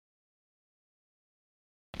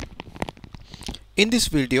In this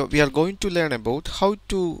video, we are going to learn about how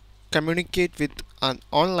to communicate with an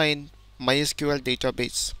online MySQL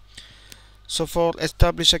database. So for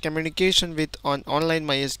establish a communication with an online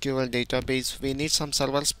MySQL database, we need some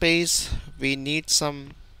server space, we need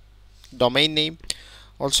some domain name,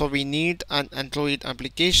 also we need an Android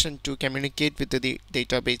application to communicate with the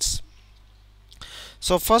database.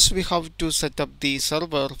 So first we have to set up the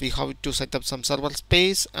server, we have to set up some server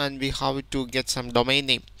space, and we have to get some domain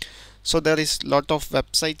name. So there is lot of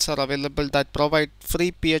websites are available that provide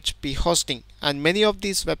free PHP hosting, and many of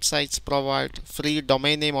these websites provide free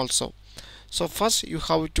domain name also. So first you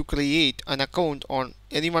have to create an account on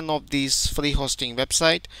any one of these free hosting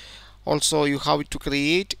website. Also you have to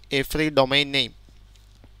create a free domain name.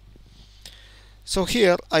 So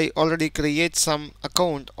here I already create some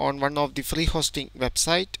account on one of the free hosting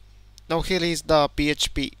website. Now here is the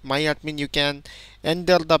PHP MyAdmin. You can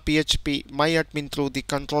enter the PHP MyAdmin through the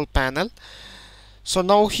control panel. So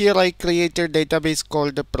now here I created database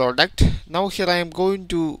called product. Now here I am going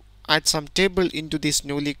to add some table into this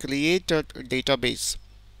newly created database.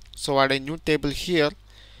 So add a new table here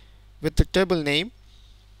with the table name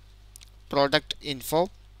product info.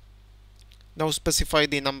 Now specify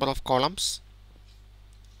the number of columns.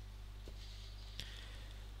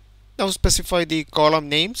 Now specify the column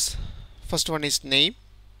names. First one is name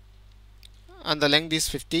and the length is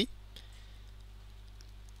 50.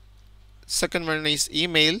 Second one is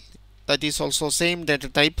email, that is also same data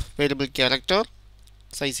type, variable character,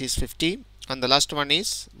 size is 50. And the last one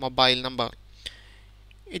is mobile number,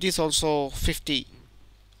 it is also 50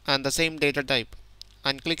 and the same data type,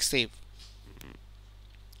 and click save.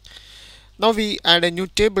 Now we add a new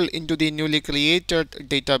table into the newly created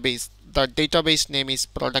database. The database name is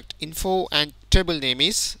product info and table name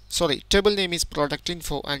is product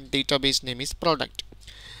info and database name is product.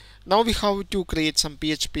 Now we have to create some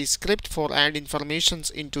PHP script for add informations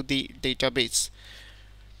into the database.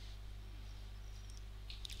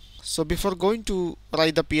 So before going to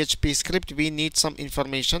write the PHP script, we need some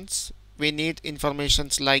informations. We need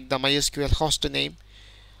informations like the MySQL host name,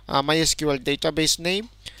 MySQL database name,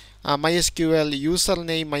 MySQL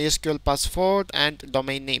username, MySQL password, and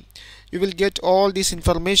domain name. You will get all these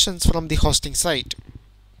informations from the hosting site.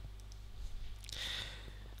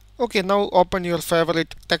 Okay, now open your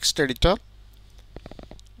favorite text editor.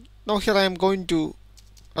 Now here I am going to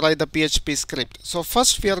write the PHP script. So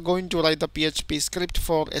first we are going to write the PHP script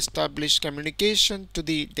for establish communication to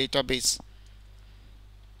the database.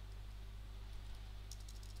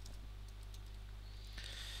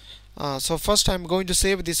 So first I am going to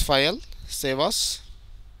save this file, save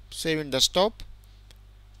in desktop.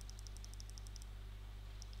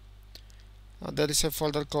 There is a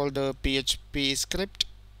folder called PHP Script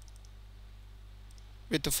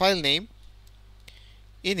with the file name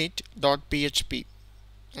init.php,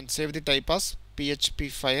 and save the type as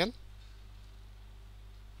PHP file.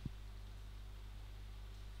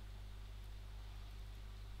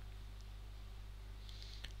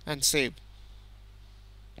 And save.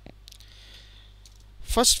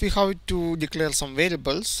 First we have to declare some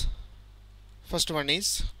variables. First one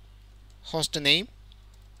is host name.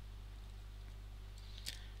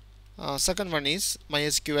 Second one is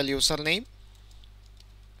MySQL username.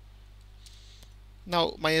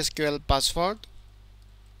 Now MySQL password.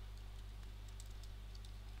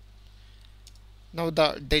 Now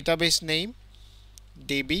the database name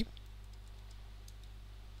DB.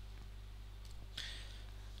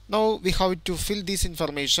 Now we have to fill these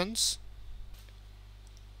informations.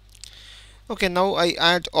 Okay, now I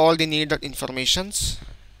add all the needed informations.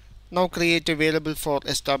 Now create a variable for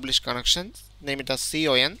established connections, name it as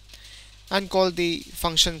con, and call the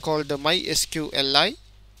function called the MySQLi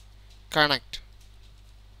connect.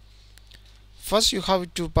 First you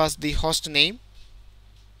have to pass the host name.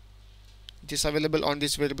 It is available on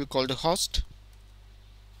this variable called host.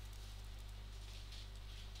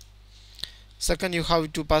 Second you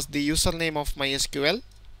have to pass the username of MySQL.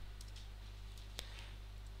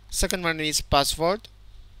 Second one is password,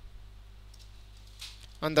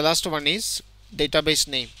 and the last one is database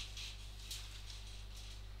name.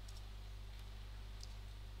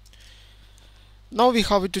 Now we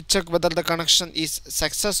have to check whether the connection is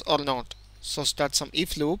success or not. So start some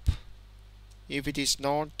if loop. If it is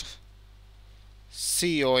not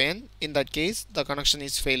con, in that case the connection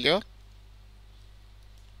is failure.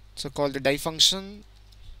 So call the die function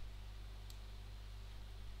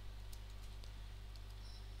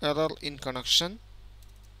error in connection,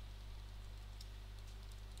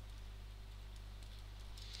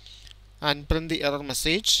 and print the error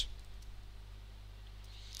message.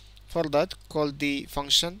 For that, call the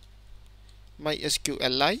function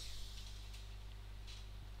MySQLi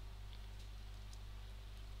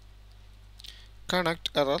connect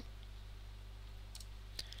error.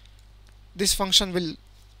 This function will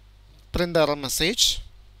print the error message.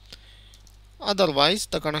 Otherwise,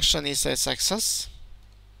 the connection is a success.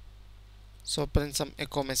 So print some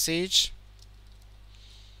echo message,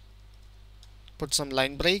 put some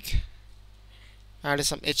line break, add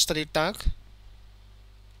some h3 tag,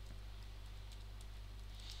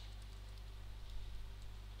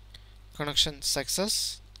 connection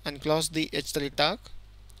success, and close the h3 tag.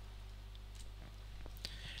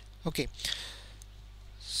 Okay,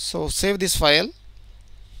 so save this file.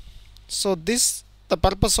 So the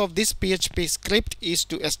purpose of this PHP script is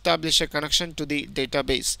to establish a connection to the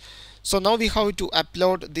database. So now we have to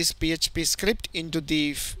upload this PHP script into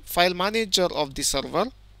the file manager of the server.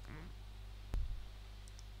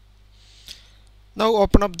 Now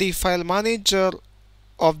open up the file manager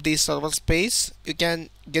of the server space. You can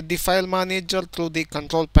get the file manager through the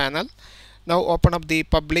control panel. Now open up the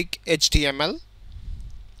public HTML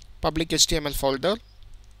folder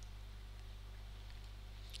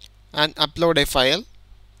and upload a file.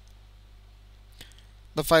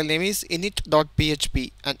 The file name is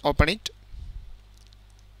init.php and open it.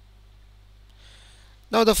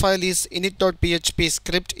 Now the file is init.php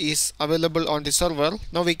script is available on the server.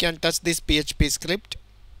 Now we can touch this PHP script.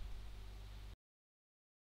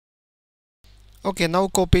 Okay, now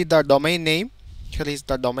copy the domain name. Here is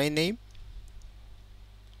the domain name.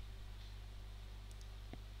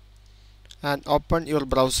 And open your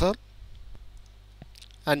browser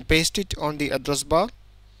and paste it on the address bar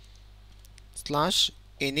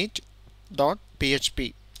 /init.php.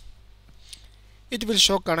 It will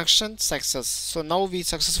show connection success. So now we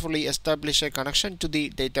successfully establish a connection to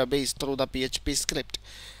the database through the PHP script.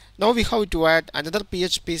 Now we have to add another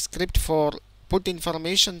PHP script for put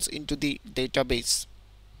informations into the database.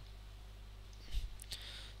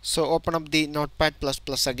 So open up the Notepad++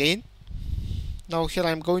 again. Now here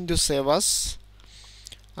I am going to save as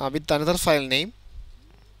with another file name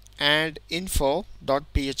and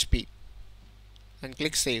info.php and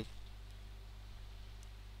click save.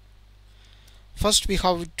 First we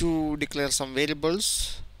have to declare some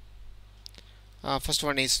variables. First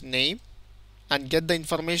one is name and get the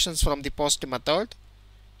informations from the post method.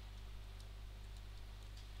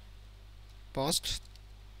 Post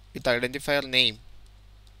with identifier name.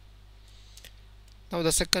 Now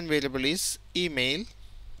the second variable is email.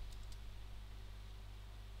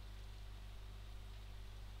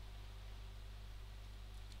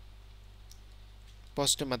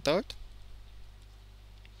 Post method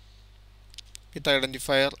with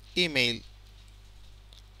identifier email.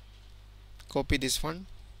 Copy this one.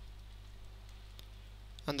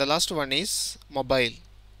 And the last one is mobile.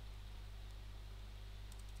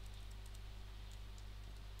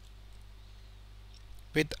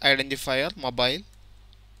 With identifier mobile.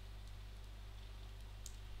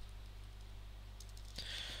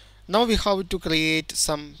 Now we have to create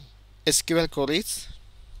some SQL queries.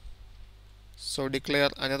 So declare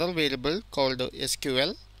another variable called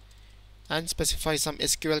SQL and specify some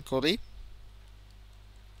SQL query.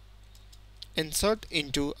 Insert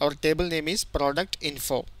into our table name is product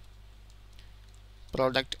info.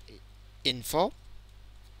 Product info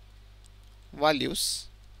values.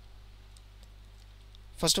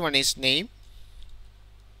 First one is name.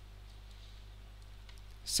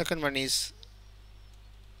 Second one is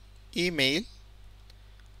email.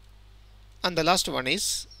 And the last one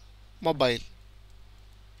is mobile.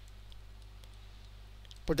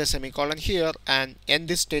 Put a semicolon here and end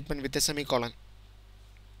this statement with a semicolon.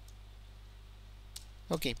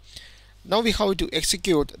 Okay. Now we have to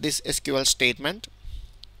execute this SQL statement.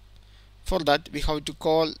 For that we have to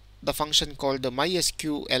call the function called the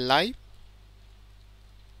MySQLi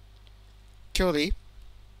query.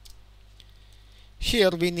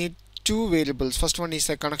 Here we need two variables. First one is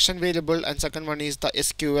a connection variable and second one is the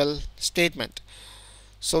SQL statement.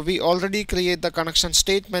 So we already create the connection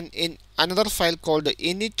statement in another file called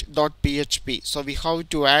init.php. So we have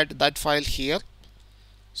to add that file here.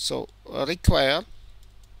 So require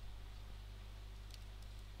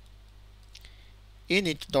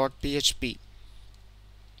init.php.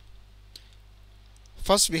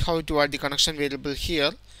 First we have to add the connection variable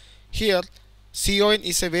here. Here con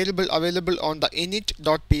is a variable available on the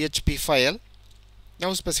init.php file.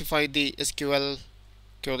 Now specify the SQL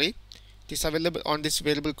query. It is available on this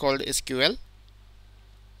variable called SQL.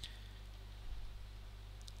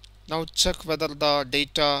 Now check whether the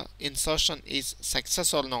data insertion is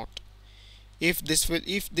success or not. If this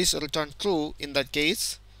return true, in that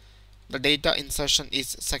case the data insertion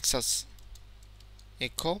is success.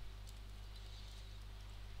 Echo.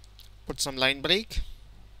 Put some line break.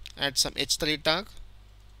 Add some h3 tag.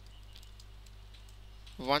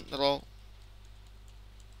 one row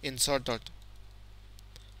inserted,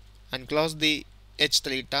 and close the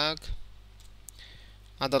h3 tag.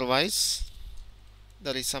 Otherwise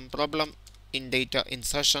there is some problem in data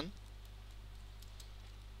insertion.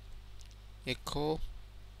 Echo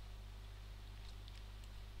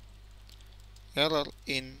error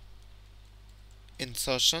in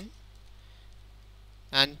insertion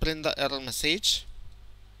and print the error message.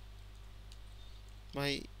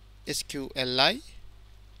 MySQLi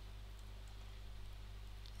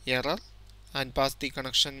error, and pass the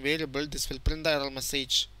connection variable. This will print the error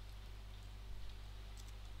message.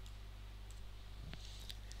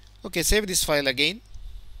 Okay, save this file again.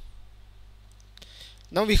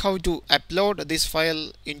 Now we have to upload this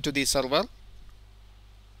file into the server.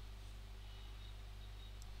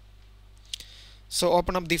 So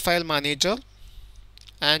open up the file manager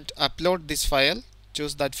and upload this file.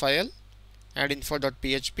 Choose that file, add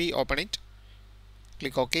info.php, open it,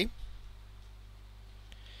 click OK.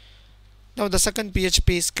 Now the second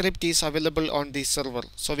PHP script is available on the server,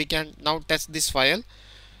 so we can now test this file.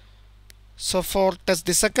 So for test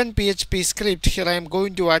the second PHP script, here I am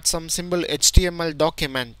going to add some simple HTML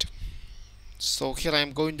document. So here I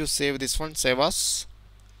am going to save this one, save as.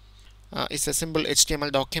 It's a simple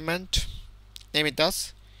HTML document. Name it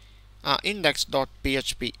as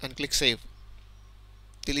index.php and click save.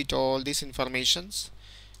 Delete all these informations.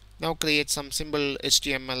 Now create some simple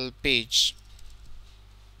HTML page.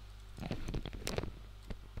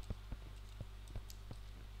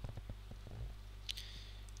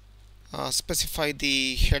 Specify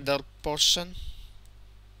the header portion.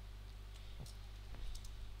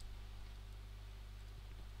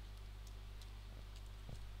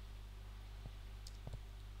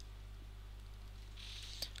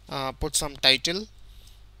 Put some title.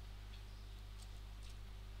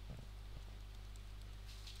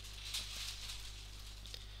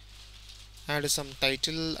 Add some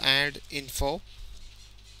title, add info.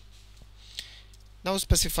 Now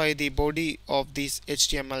specify the body of this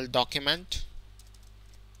HTML document.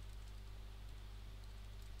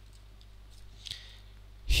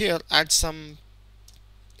 Here add some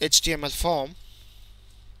HTML form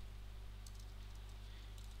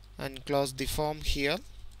and close the form here.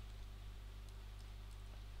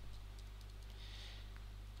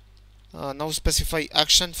 Now specify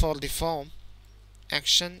action for the form.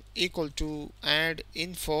 Action equal to add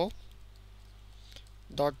info.php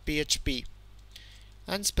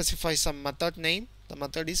and specify some method name. The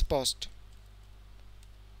method is post.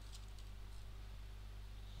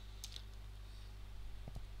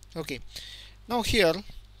 Okay, now here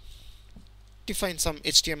define some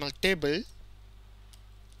HTML table.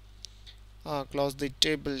 Close the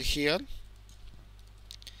table here.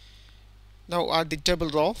 Now add the table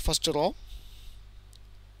row, first row.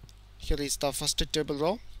 Here is the first table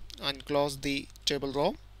row and close the table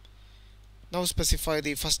row. Now specify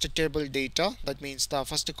the first table data, that means the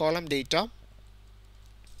first column data.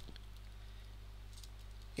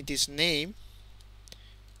 It is name.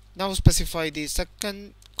 Now specify the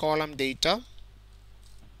second column data.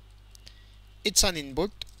 It's an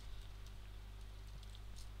input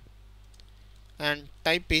and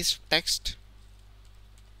type is text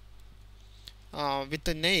with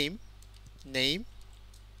the name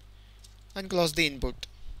and close the input.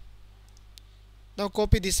 Now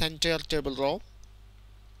copy this entire table row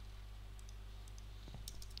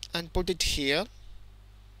and put it here.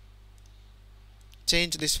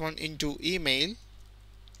 Change this one into email.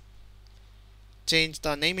 Change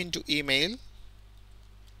the name into email.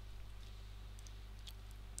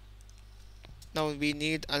 Now we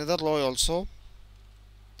need another row also.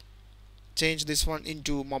 Change this one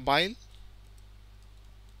into mobile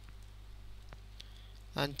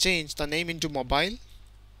and change the name into mobile.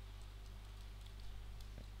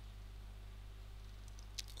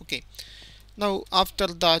 Okay, now after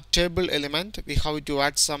the table element we have to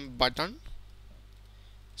add some button.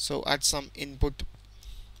 So add some input,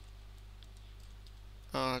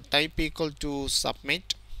 type equal to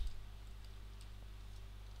submit,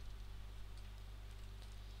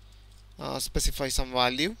 specify some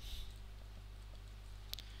value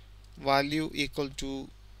equal to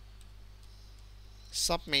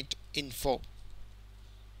submit info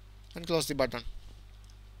and close the button.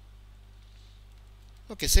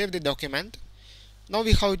 Okay, save the document. Now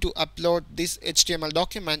we have to upload this HTML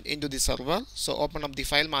document into the server. So open up the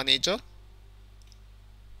file manager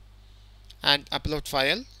and upload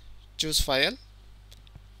file. Choose file.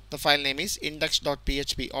 The file name is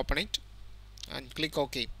index.php. Open it and click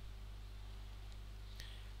OK.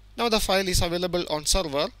 Now the file is available on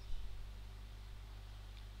server.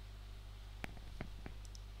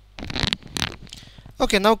 Okay.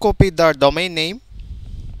 Okay, now copy the domain name.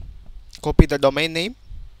 Copy the domain name.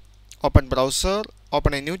 Open browser.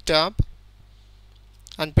 Open a new tab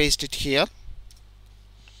and paste it here.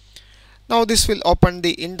 Now this will open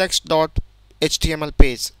the index.html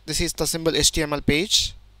page. This is the simple HTML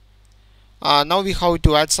page. Now we have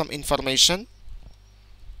to add some information.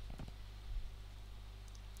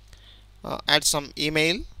 Add some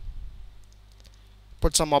email,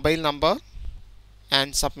 put some mobile number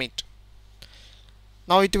and submit.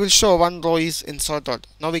 Now it will show one row is inserted.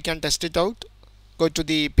 Now we can test it out. Go to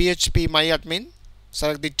the PHP MyAdmin,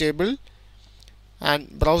 select the table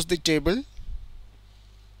and browse the table.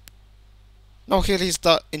 Now here is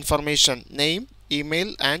the information: name,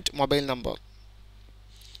 email and mobile number.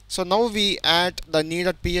 So now we add the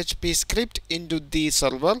needed PHP script into the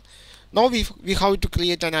server. Now we have to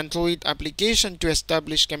create an Android application to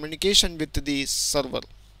establish communication with the server.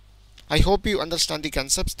 I hope you understand the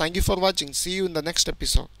concepts. Thank you for watching. See you in the next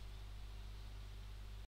episode.